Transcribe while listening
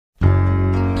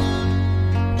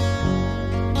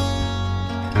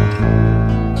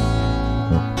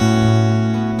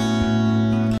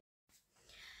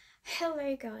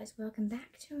guys, welcome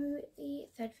back to the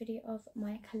third video of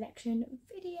my collection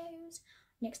videos.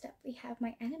 Next up we have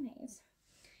my animes.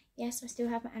 Yes, I still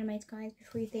have my animes, guys.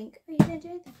 Before you think, oh, you don't do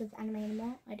anything with anime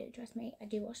anymore, I do, trust me, I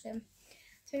do watch them.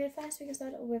 So the first we can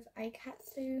start with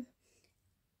Aikatsu.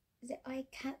 Is it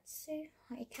Aikatsu?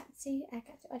 Aikatsu? I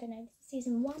don't know.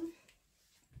 Season 1,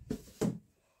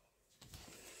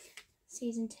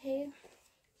 Season 2,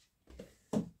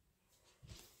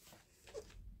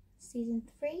 Season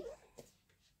 3,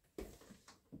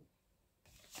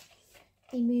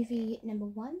 the movie number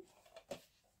 1,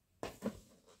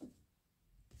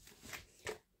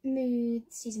 Mood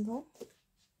Season 4,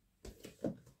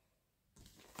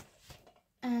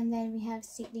 and then we have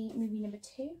the movie number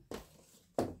 2.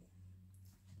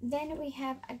 Then we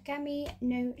have Agami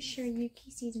no Shirayuki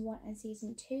Season 1 and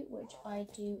Season 2, which I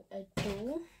do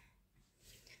adore.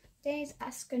 Then is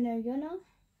Asuka no Yona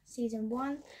Season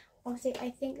 1. Obviously, I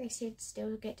think they should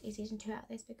still get a Season 2 out of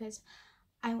this because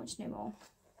I want to know more.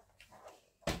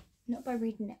 Not by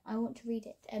reading it, I want to read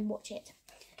it and watch it.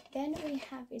 Then we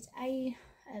have is I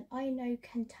no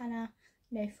Kantana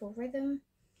no Full Rhythm.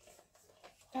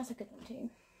 That's a good one too.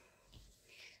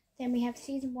 Then we have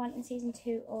Season 1 and Season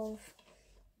 2 of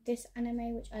this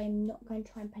anime, which I am not going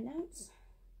to try and pronounce.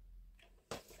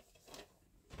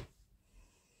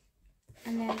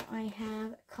 And then I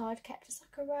have Cardcaptor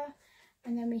Sakura,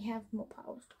 and then we have more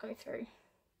piles to go through.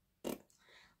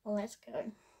 Well, let's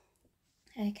go.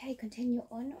 Okay, continue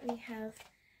on. We have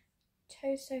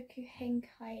Tosoku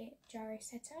Henkai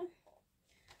Jaroseta.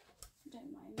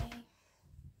 Don't mind me.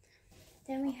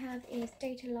 Then we have is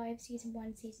Data Live Season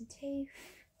 1, Season 2,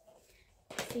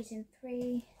 Season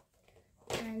 3,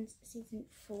 and Season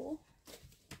 4.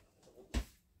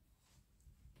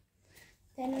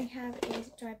 Then we have is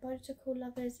Diabolical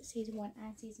Lovers Season 1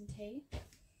 and Season 2.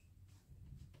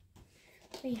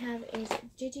 We have is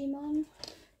Digimon.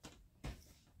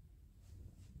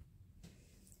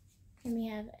 Then we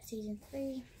have Season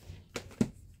 3,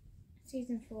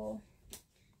 Season 4,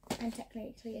 and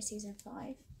technically a Season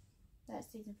 5. That's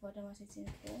Season 4, don't want to say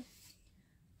Season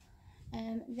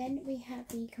 4. Then we have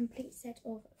the complete set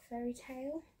of Fairy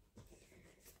Tail,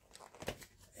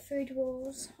 Food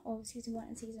Wars of Season 1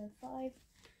 and Season 5.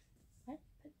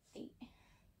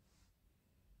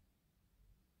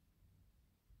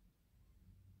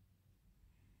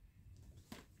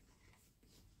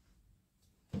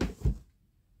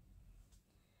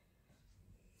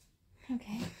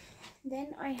 Okay,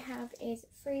 then I have is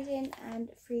Freezing and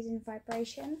Freezing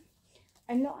Vibration.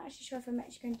 I'm not actually sure if I'm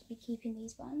actually going to be keeping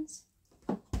these ones,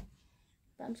 but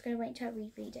I'm just going to wait until I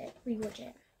rewatch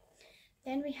it.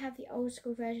 Then we have the old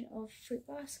school version of Fruit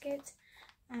Basket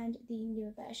and the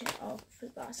newer version of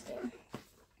Fruit Basket.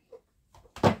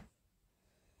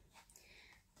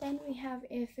 Then we have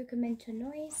a Fukumento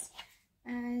Noise,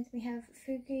 and we have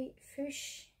Shugi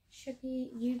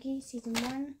Yugi Season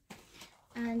 1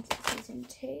 and Season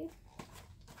 2.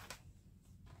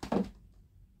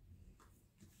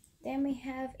 Then we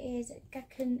have is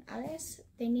Gakuen Alice.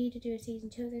 They need to do a Season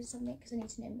 2 of this or something because I need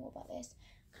to know more about this,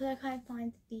 because I can't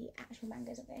find the actual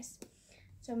mangas of this,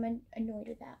 so I'm annoyed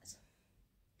with that.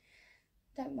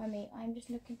 Don't mind me, I'm just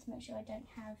looking to make sure I don't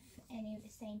have any of the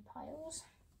same piles,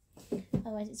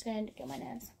 otherwise it's going to get on my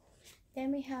nerves.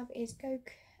 Then we have is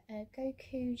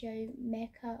Gokujo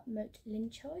Mecha Mote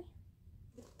Linchoi.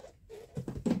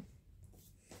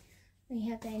 We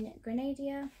have then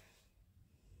Grenadier,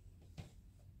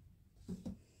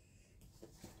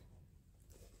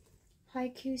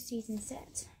 Haiku Season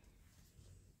Set.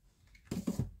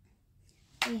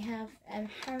 We have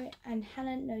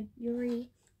Hana no Yuri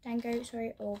Dango,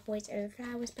 or Boys Over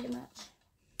Flowers, pretty much.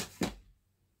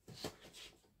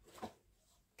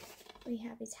 We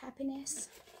have his Happiness,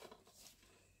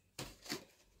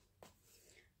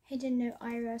 Hidden no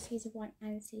Ira Season 1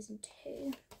 and Season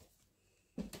 2.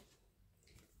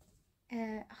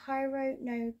 Hyro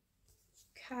no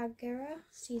Kagura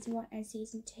Season 1 and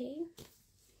Season 2.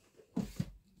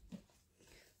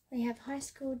 We have High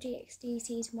School DxD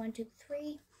Season 1, 2,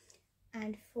 3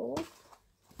 and 4.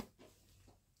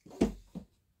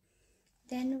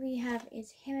 Then we have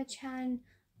is Himachan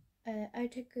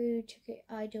Otaku Chuku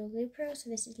Idol Lupro, so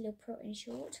this is Lupro in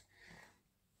short.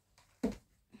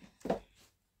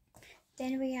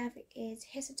 Then we have is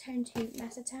Hisatone to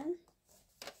Masatan,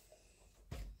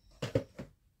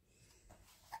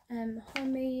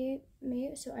 Homuyu,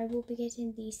 so I will be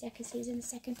getting the second season, the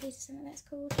second piece or something that's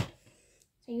called,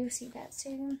 so you'll see that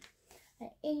soon.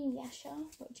 Inuyasha,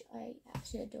 which I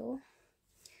absolutely adore.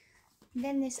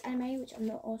 Then this anime, which I'm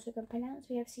not also going to pronounce,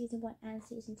 we have Season 1 and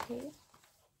Season 2.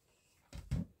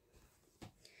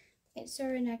 It's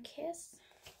Soruna Kiss.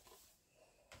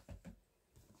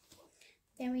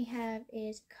 Then we have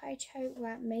is Kaito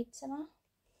Wa Midsummer.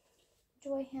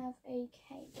 Do I have a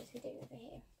K? Yes, we do over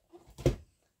here.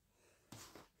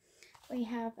 We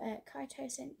have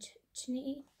Kaito sent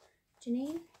Janine.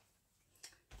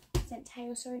 Sent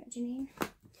Tail, sorry, not Janine.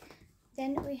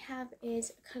 Then we have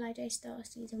is Kaleido Star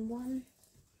Season 1.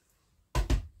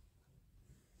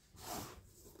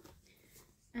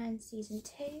 And Season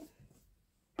 2.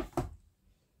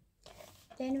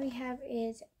 Then we have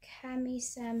is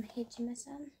Kami-san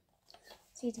Hijima-san.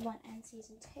 Season 1 and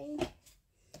Season 2.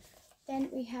 Then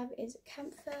we have is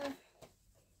Camphor.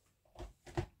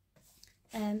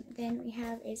 Then we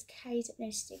have is K's No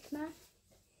Stigma.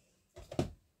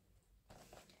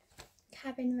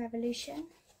 Cabin Revolution.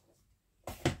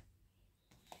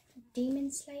 Demon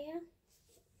Slayer.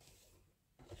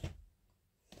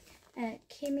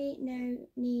 Kimi no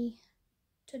Ni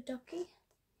Todoki.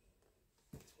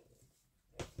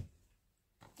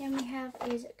 Then we have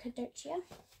is Kadochia.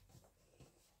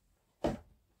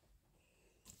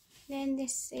 Then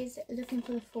this is Looking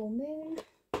for the Full Moon.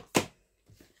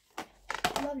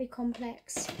 Lovely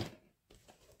Complex.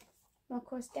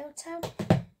 Morcross Delta.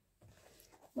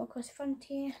 Morcross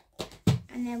Frontier.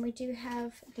 And then we do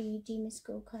have the Demon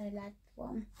School kind of lad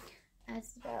one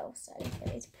as well. So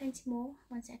there is plenty more.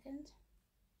 1 second.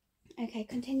 Okay,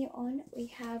 continue on. We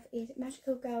have is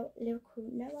Magical Girl Lyrical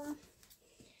Noah.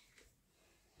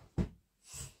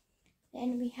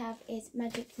 Then we have is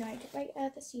Magic Knight Great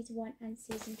Earth Season 1 and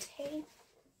Season 2.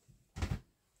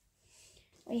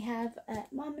 We have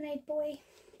Marmalade Boy,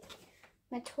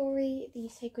 Matori the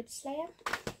Sacred Slayer,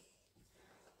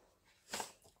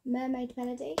 Mermaid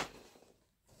Melody,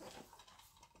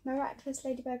 Miraculous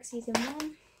Ladybug Season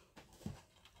 1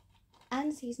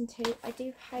 and Season 2. I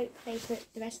do hope they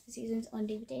put the rest of the seasons on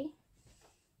DVD.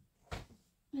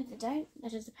 If they don't,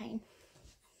 that is a pain.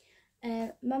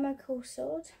 Momoko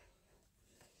Sword.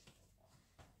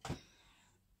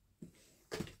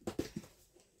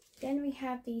 Then we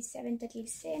have the 7 Deadly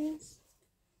Sins.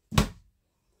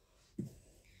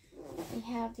 We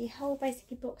have the whole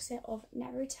basically box set of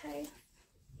Naruto.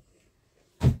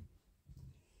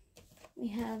 We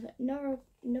have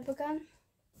Nobugun.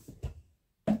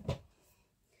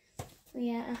 We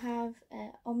have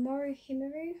Omoru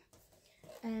Himuru.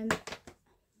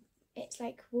 It's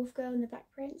like Wolf Girl and the Black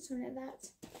Prince, something like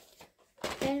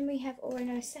that. Then we have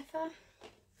Orono Sepha.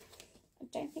 I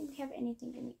don't think we have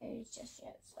anything in the O's just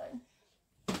yet, so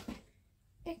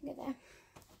we can get there.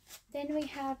 Then we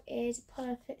have is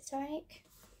Polyphonic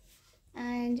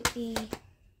and the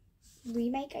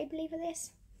remake, I believe, of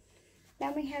this.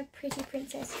 Then we have Pretty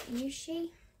Princess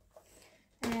Yushi.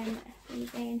 We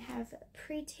then have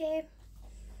Pre-Tier,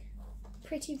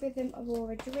 Pretty Rhythm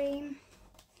Aurora Dream,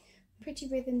 Pretty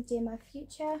Rhythm Dear My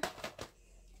Future,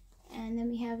 and then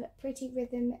we have Pretty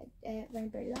Rhythm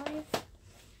Rainbow Live.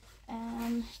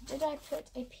 Did I put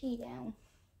a P down?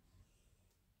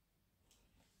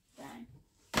 No.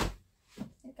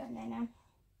 It's going there now.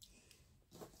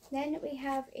 Then we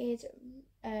have is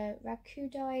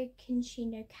Rakudai Kinshi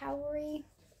no Kaori.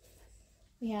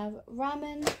 We have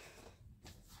Ramen,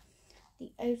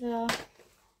 the OVA,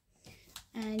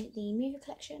 and the movie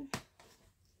collection.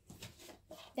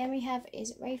 Then we have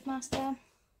is Rave Master,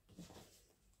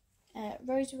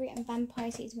 Rosary and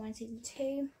Vampire Season 1, Season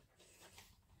 2,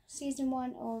 Season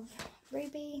 1 of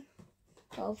Ruby,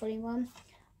 well, Volume 1,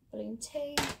 Volume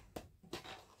 2,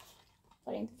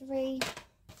 Volume 3,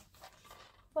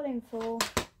 Volume 4,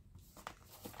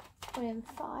 Volume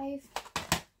 5,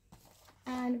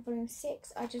 and Volume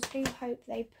 6. I just do hope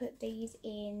they put these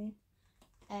in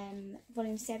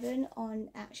Volume 7 on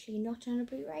actually not on a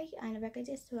Blu-ray and a regular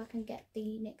disc, so I can get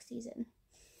the next season.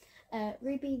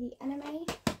 Ruby the Anime.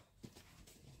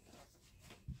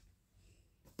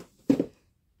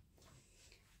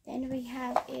 Then we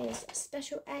have is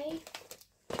Special A,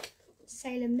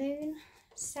 Sailor Moon,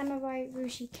 Samurai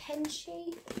Rushi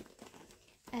Kenshi,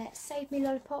 Save Me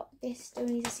Lollipop, this still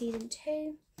needs a Season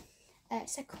 2,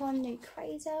 Sekon no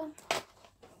Quasar,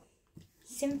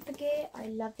 Symphogear, I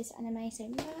love this anime so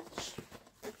much.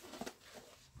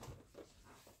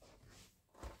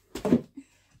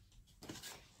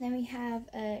 Then we have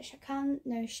Shakan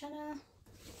no Shana,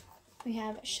 we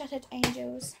have Shattered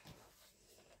Angels,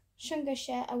 Shungo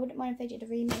Share, I wouldn't mind if they did a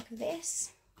remake of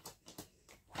this.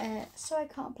 So I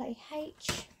Can't Play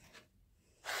H.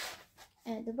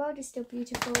 The World Is Still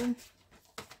Beautiful.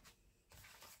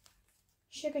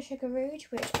 Sugar Sugar Rouge,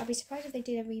 which I'd be surprised if they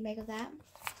did a remake of that.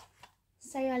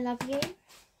 Say I Love You.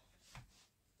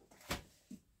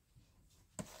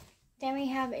 Then we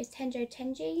have is Tenjo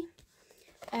Tenji.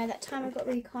 That time I got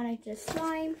reincarnated as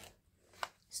slime.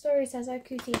 Story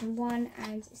Sazoku Season 1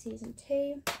 and Season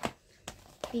 2.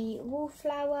 The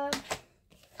Wallflower.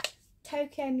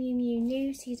 Tokyo Mew Mew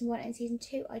New Season 1 and Season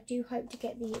 2. I do hope to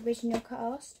get the original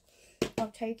cast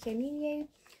of Tokyo Mew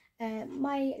Mew.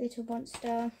 My Little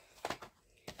Monster.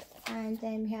 And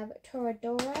then we have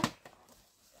Toradora.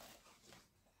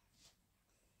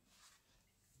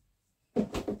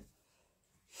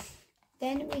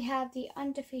 Then we have the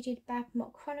Undefeated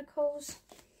Bergamot Chronicles.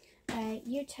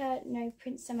 Yuta no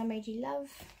Prince Summer Made You Love.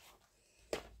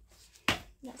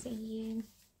 That's a U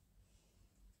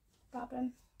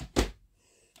problem.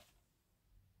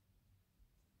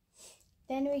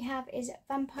 Then we have is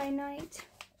Vampire Night,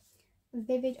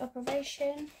 Vivid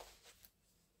Operation.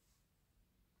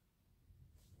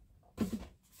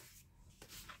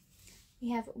 We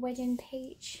have Wedding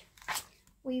Peach,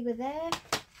 We Were There,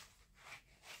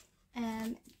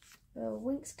 the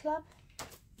Winx Club.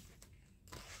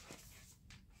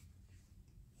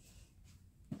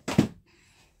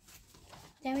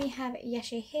 Then we have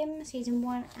Yashi Him, Season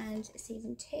 1 and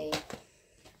Season 2.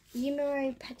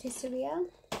 Yumiro Patisseria.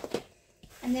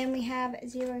 And then we have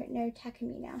Zero no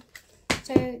Takamina.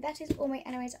 So that is all my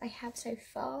animes I have so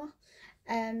far.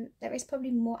 There is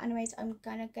probably more animes I'm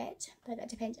gonna get, but that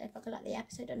depends if I like the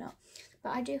episode or not.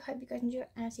 But I do hope you guys enjoy it,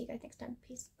 and I'll see you guys next time.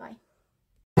 Peace, bye.